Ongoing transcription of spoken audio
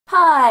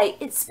Hi,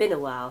 it's been a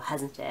while,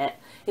 hasn't it?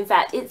 In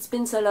fact, it's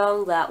been so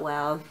long that,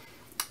 well,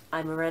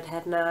 I'm a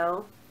redhead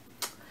now.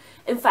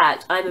 In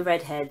fact, I'm a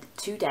redhead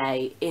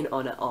today in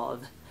honour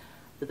of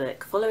the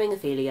book Following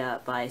Ophelia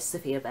by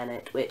Sophia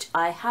Bennett, which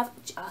I have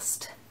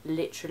just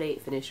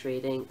literally finished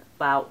reading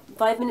about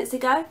 5 minutes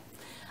ago.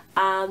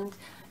 And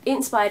it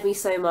inspired me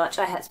so much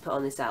I had to put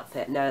on this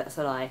outfit. No, that's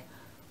a lie.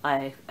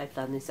 I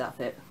planned this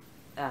outfit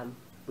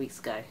weeks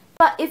ago.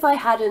 But if I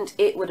hadn't,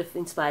 it would have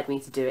inspired me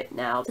to do it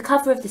now. The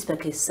cover of this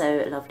book is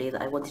so lovely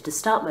that I wanted to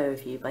start my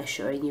review by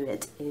showing you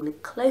it in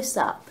close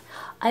up.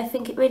 I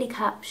think it really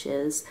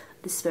captures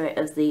the spirit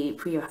of the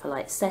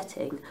pre-raphaelite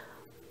setting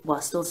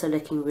whilst also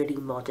looking really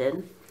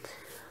modern.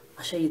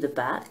 I'll show you the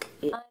back.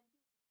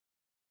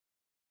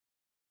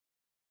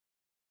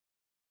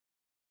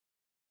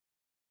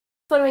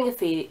 Following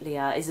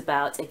Ophelia is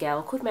about a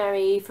girl called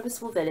Mary from a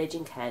small village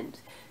in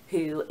Kent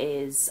who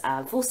is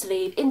forced to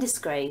leave in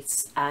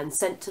disgrace and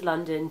sent to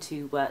London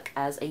to work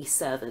as a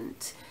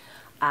servant.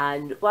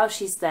 And while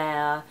she's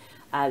there,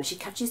 she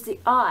catches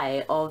the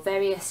eye of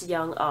various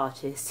young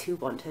artists who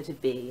want her to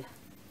be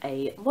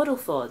a model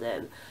for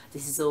them.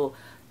 This is all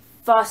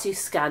far too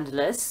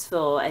scandalous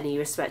for any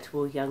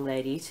respectable young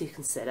lady to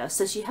consider,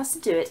 so she has to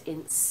do it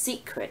in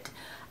secret.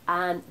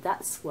 And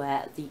that's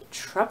where the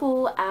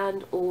trouble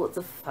and all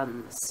the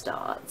fun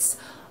starts.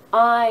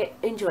 I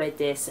enjoyed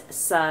this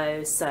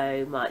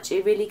so much.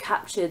 It really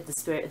captured the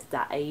spirit of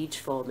that age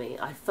for me.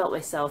 I felt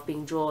myself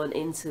being drawn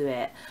into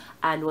it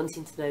and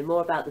wanting to know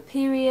more about the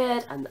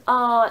period and the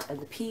art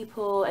and the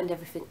people and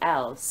everything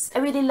else. I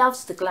really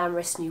loved the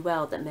glamorous new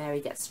world that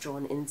Mary gets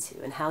drawn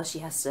into and how she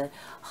has to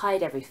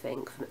hide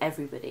everything from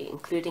everybody,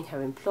 including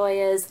her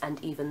employers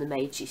and even the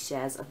maid she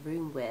shares a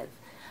room with.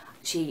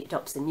 She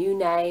adopts a new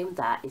name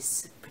that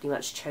is pretty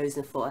much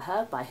chosen for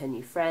her by her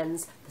new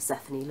friends,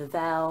 Persephone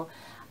Lavelle,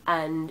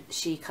 and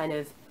she kind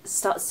of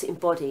starts to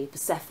embody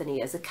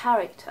Persephone as a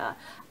character,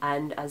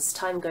 and as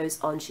time goes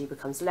on she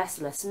becomes less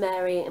and less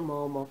Mary and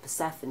more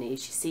Persephone.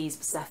 She sees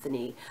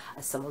Persephone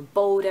as someone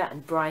bolder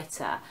and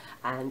brighter,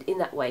 and in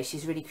that way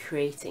she's really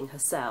creating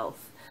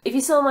herself. If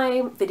you saw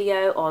my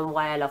video on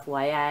why I love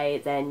YA,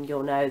 then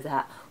you'll know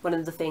that one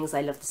of the things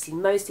I love to see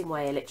most in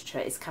YA literature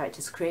is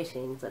characters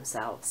creating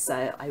themselves,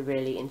 so I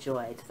really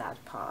enjoyed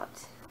that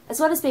part. As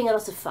well as being a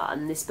lot of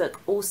fun, this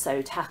book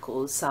also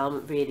tackles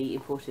some really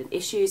important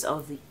issues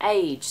of the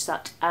age,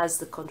 such as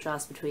the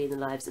contrast between the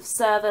lives of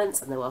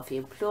servants and their wealthy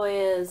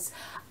employers,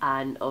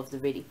 and of the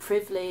really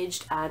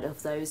privileged, and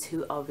of those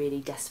who are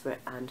really desperate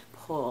and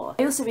poor.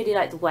 I also really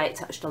like the way it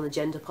touched on the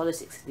gender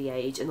politics of the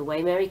age, and the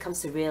way Mary comes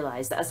to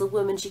realise that as a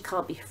woman she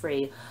can't be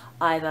free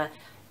either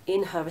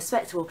in her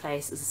respectable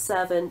place as a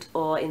servant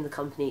or in the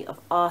company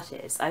of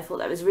artists. I thought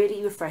that was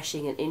really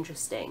refreshing and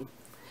interesting.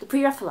 The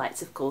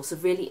pre-raphaelites, of course, are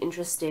really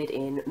interested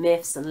in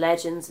myths and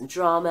legends and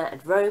drama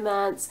and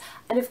romance,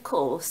 and of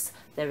course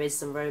there is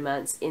some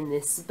romance in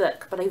this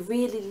book, but I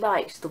really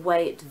liked the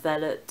way it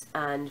developed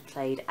and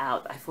played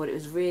out. I thought it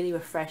was really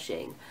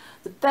refreshing.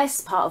 The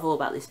best part of all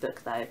about this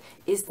book, though,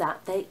 is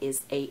that there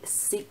is a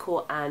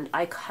sequel, and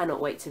I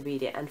cannot wait to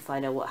read it and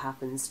find out what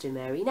happens to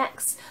Mary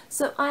next,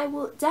 so I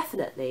will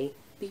definitely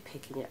be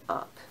picking it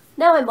up.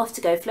 Now I'm off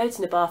to go float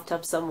in a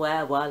bathtub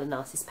somewhere while an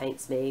artist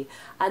paints me,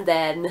 and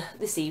then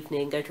this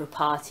evening go to a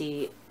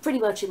party pretty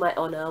much in my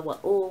honour while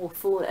all will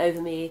fall over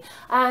me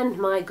and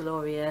my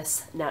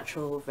glorious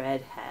natural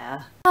red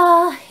hair.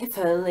 Ah, if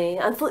only.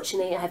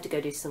 Unfortunately I have to go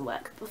do some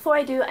work. Before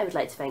I do, I would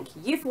like to thank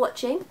you for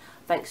watching.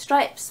 Thanks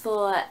Stripes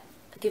for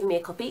giving me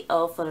a copy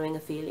of Following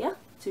Ophelia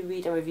to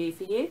read and review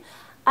for you,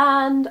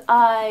 and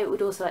I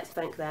would also like to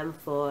thank them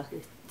for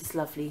this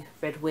lovely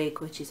red wig,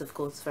 which is of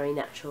course very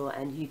natural,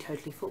 and you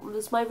totally thought it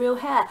was my real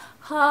hair.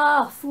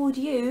 Ha! Fooled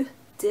you,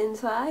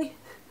 didn't I?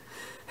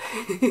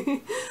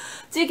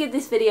 Do give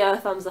this video a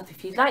thumbs up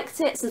if you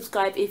liked it,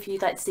 subscribe if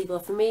you'd like to see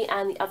more from me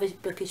and the other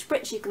Bookish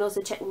Brits. You can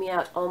also check me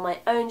out on my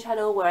own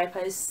channel where I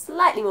post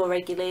slightly more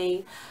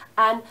regularly,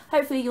 and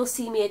hopefully you'll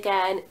see me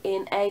again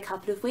in a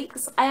couple of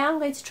weeks. I am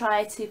going to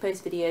try to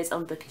post videos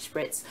on Bookish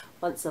Brits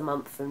once a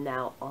month from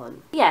now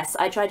on. Yes,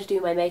 I tried to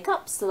do my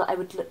makeup so that I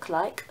would look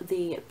like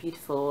the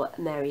beautiful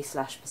Mary /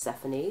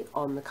 Persephone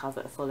on the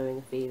cover of Following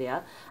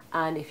Ophelia,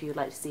 and if you would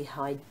like to see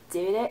how I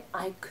did it,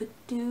 I could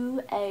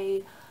do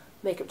a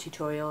makeup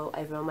tutorial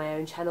over on my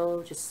own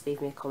channel. Just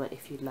leave me a comment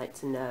if you'd like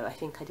to know. I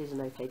think I did an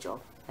okay job.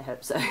 I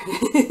hope so.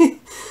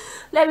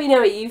 Let me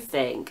know what you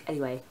think.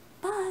 Anyway,